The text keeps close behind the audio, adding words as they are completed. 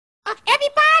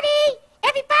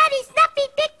Everybody, Snuffy,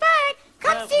 Big Bird,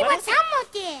 come see what Elmo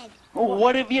did.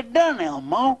 What have you done,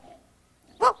 Elmo?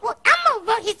 Well, Elmo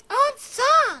wrote his own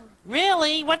song.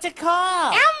 Really? What's it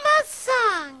called? Elmo's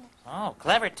Song. Oh,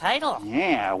 clever title.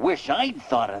 Yeah, I wish I'd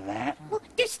thought of that. Well,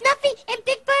 do Snuffy and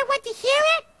Big Bird want to hear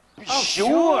it? Oh,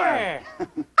 Sure.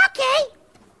 Okay.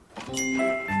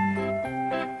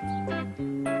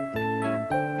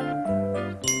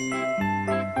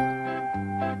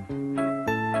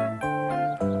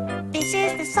 This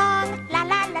is the song, la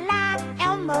la la la,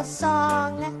 Elmo's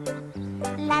song.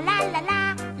 La la la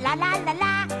la, la la la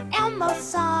la, Elmo's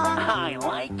song. I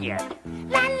like it.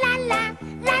 La la la,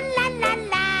 la la la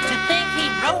la. To think he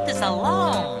wrote this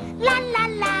alone. La la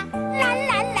la, la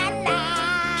la la la.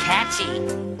 Catchy.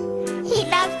 He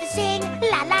loves to sing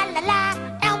la la la la,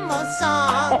 Elmo's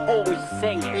song. Oh,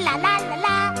 sing it. La la la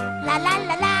la, la la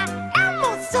la la,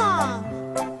 Elmo's song.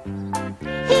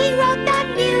 He wrote the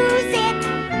music,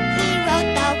 he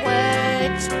wrote the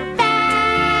words.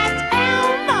 That's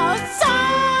Elmo's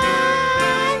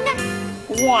song.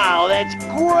 Wow, that's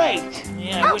great.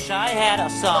 Yeah, I wish I had a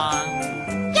song.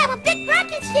 Yeah, but Big Bird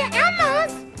can hear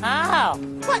Elmo's. How?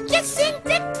 Well, just sing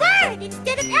Big Bird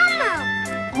instead of Elmo.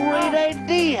 Great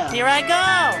idea. Here I go.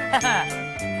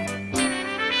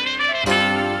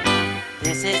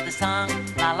 This is the song,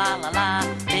 la la la la,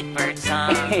 Big Bird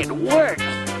song. It works.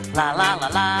 La la la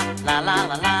la, la la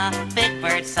la la, Big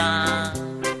Bird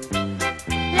song.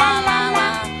 La la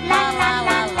la, la la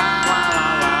la la.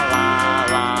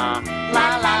 La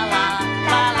la la,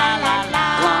 la la la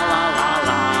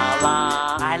la.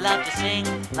 I love to sing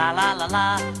la la la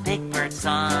la, Big Bird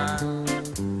song.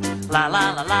 La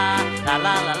la la la, la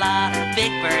la la la,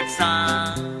 Big Bird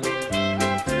song.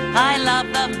 I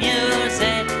love the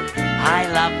music, I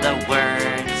love the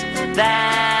words.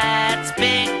 That's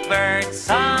Big Bird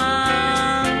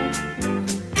song.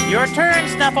 Your turn,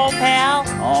 Snuff, old pal.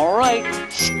 All right,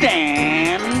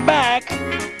 stand back.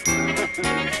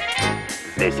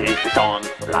 This is the song,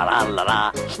 la la la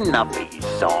la, Snuffy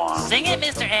song. Sing it,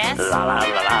 Mr. S. La la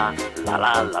la la, la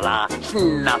la la la,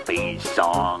 Snuffy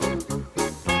song.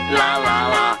 La la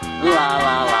la, la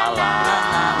la la la.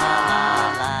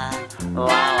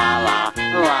 La la la,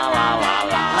 la la la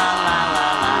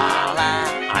la.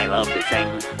 I love to sing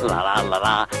la la la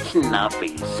la,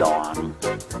 Snuffy song.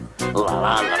 La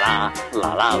la la la,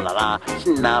 la la la la,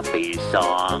 Snuffy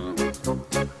song.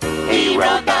 He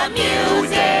wrote the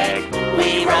music,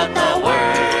 we wrote the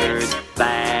words.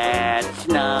 That's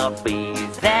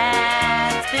Snuffy's,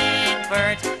 That's Big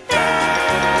Bird.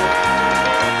 That's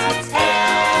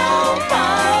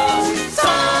Elmo's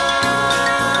song.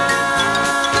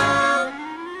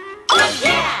 Oh,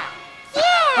 yeah!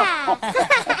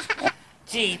 Yeah!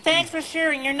 Gee, thanks for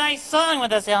sharing your nice song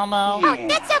with us, Elmo. Oh,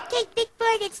 that's okay, Big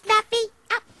Bird and Snuffy.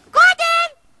 Gordon!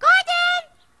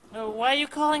 Gordon! Why are you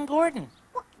calling Gordon?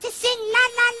 To sing La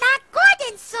La La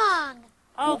Gordon's song.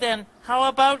 Oh, then how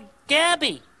about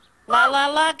Gabby? La La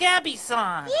La Gabby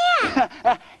song.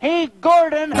 Yeah. Hey,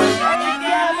 Gordon. Hey,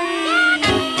 Gabby.